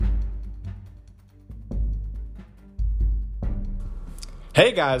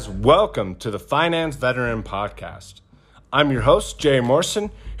Hey guys, welcome to the Finance Veteran Podcast. I'm your host, Jerry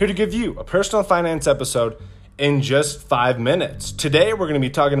Morrison, here to give you a personal finance episode in just 5 minutes. Today, we're going to be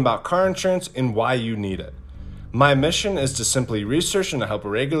talking about car insurance and why you need it. My mission is to simply research and to help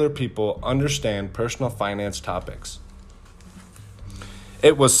regular people understand personal finance topics.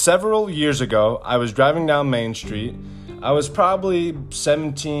 It was several years ago. I was driving down Main Street. I was probably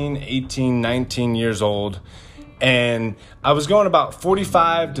 17, 18, 19 years old. And I was going about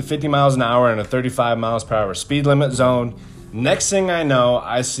 45 to 50 miles an hour in a 35 miles per hour speed limit zone. Next thing I know,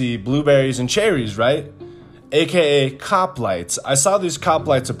 I see blueberries and cherries, right? AKA cop lights. I saw these cop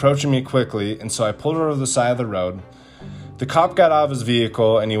lights approaching me quickly, and so I pulled over to the side of the road. The cop got out of his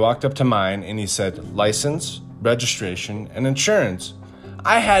vehicle and he walked up to mine and he said, license, registration, and insurance.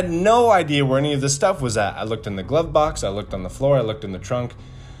 I had no idea where any of this stuff was at. I looked in the glove box, I looked on the floor, I looked in the trunk.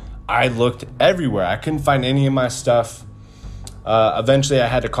 I looked everywhere. I couldn't find any of my stuff. Eventually, I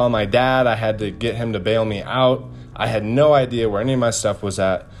had to call my dad. I had to get him to bail me out. I had no idea where any of my stuff was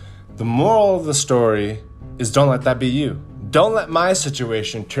at. The moral of the story is don't let that be you. Don't let my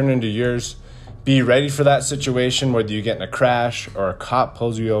situation turn into yours. Be ready for that situation, whether you get in a crash or a cop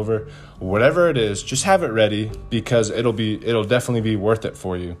pulls you over, whatever it is, just have it ready because it'll definitely be worth it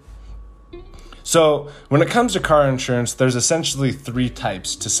for you. So when it comes to car insurance, there's essentially 3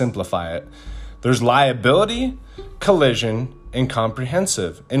 types to simplify it. There's liability, collision, and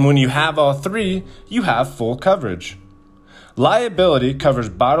comprehensive. And when you have all 3, you have full coverage. Liability covers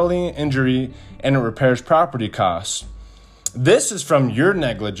bodily injury and it repairs property costs. This is from your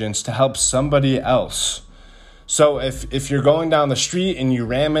negligence to help somebody else. So if you're going down the street and you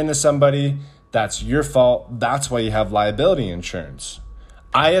ram into somebody, that's your fault. That's why you have liability insurance.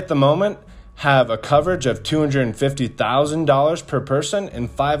 At the moment, have a coverage of $250,000 per person and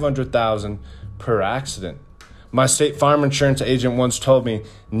 $500,000 per accident. My State Farm insurance agent once told me,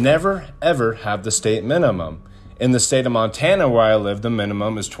 never ever have the state minimum. In the state of Montana where I live, the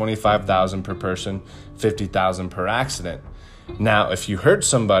minimum is $25,000 per person, $50,000 per accident. Now, if you hurt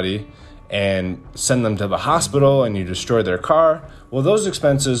somebody and send them to the hospital and you destroy their car, well, those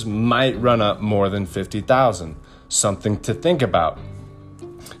expenses might run up more than $50,000. Something to think about.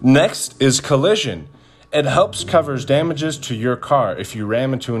 Next is collision. It helps covers damages to your car. If you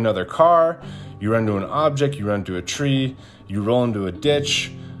ram into another car, you run into an object, you run into a tree, you roll into a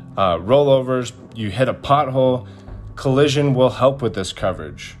ditch, rollovers, you hit a pothole, collision will help with this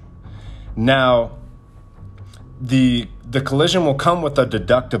coverage. Now, the collision will come with a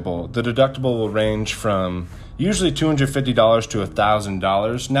deductible. The deductible will range from usually $250 to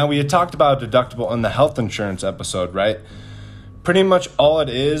 $1,000. Now, we had talked about a deductible in the health insurance episode, right? Pretty much all it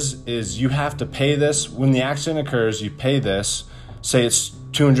is you have to pay this. When the accident occurs, you pay this. Say it's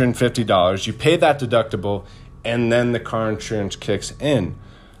 $250. You pay that deductible, and then the car insurance kicks in.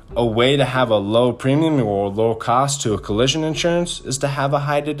 A way to have a low premium or low cost to a collision insurance is to have a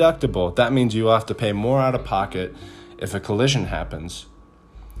high deductible. That means you will have to pay more out of pocket if a collision happens.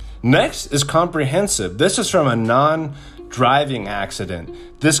 Next is comprehensive. This is from a non-driving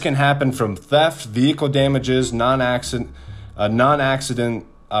accident. This can happen from theft, vehicle damages, non-accident vandalism,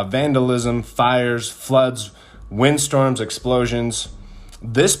 fires, floods, windstorms, explosions.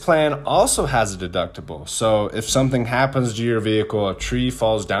 This plan also has a deductible. So if something happens to your vehicle, a tree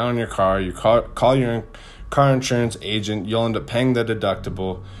falls down on your car, you call your car insurance agent, you'll end up paying the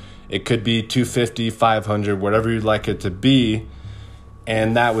deductible. It could be $250, $500, whatever you'd like it to be,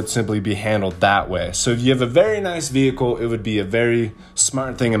 and that would simply be handled that way. So if you have a very nice vehicle, it would be a very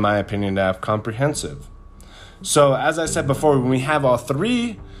smart thing, in my opinion, to have comprehensive. So as I said before, when we have all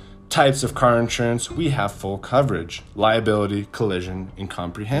 3 types of car insurance, we have full coverage: liability, collision, and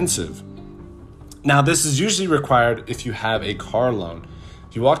comprehensive. Now, this is usually required if you have a car loan.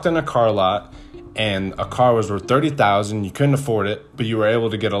 If you walked in a car lot and a car was worth $30,000, you couldn't afford it, but you were able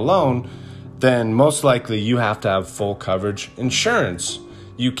to get a loan, then most likely you have to have full coverage insurance.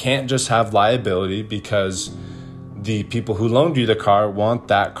 You can't just have liability because the people who loaned you the car want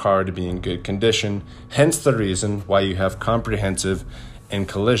that car to be in good condition, hence the reason why you have comprehensive and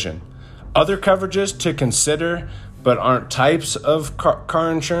collision. Other coverages to consider but aren't types of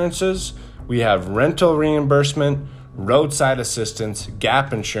car insurances, we have rental reimbursement, roadside assistance,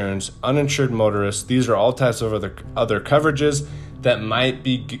 gap insurance, uninsured motorists. These are all types of other coverages that might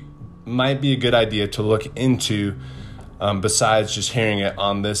be a good idea to look into besides just hearing it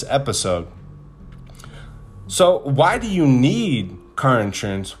on this episode. So why do you need car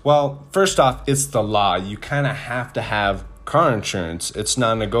insurance? Well, first off, it's the law. You kind of have to have car insurance. It's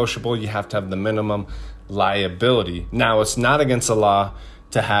non-negotiable. You have to have the minimum liability. Now, it's not against the law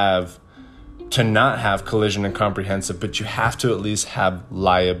to have to not have collision and comprehensive, but you have to at least have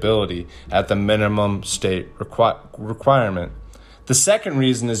liability at the minimum state requirement. The second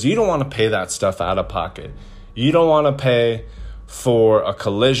reason is you don't want to pay that stuff out of pocket. You don't want to pay for a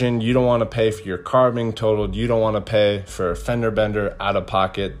collision. You don't want to pay for your car being totaled. You don't want to pay for a fender bender out of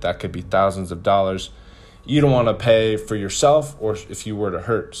pocket. That could be thousands of dollars. You don't want to pay for yourself or if you were to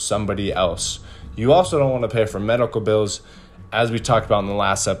hurt somebody else. You also don't want to pay for medical bills. As we talked about in the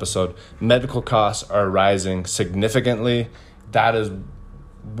last episode, medical costs are rising significantly. That is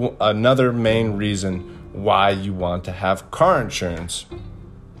another main reason why you want to have car insurance.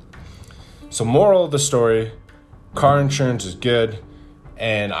 So moral of the story, car insurance is good,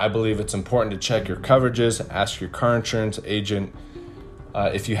 and I believe it's important to check your coverages. Ask your car insurance agent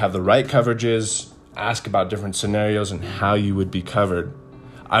if you have the right coverages. Ask about different scenarios and how you would be covered.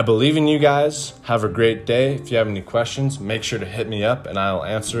 I believe in you guys. Have a great day. If you have any questions, make sure to hit me up and I'll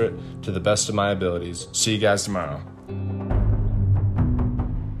answer it to the best of my abilities. See you guys tomorrow.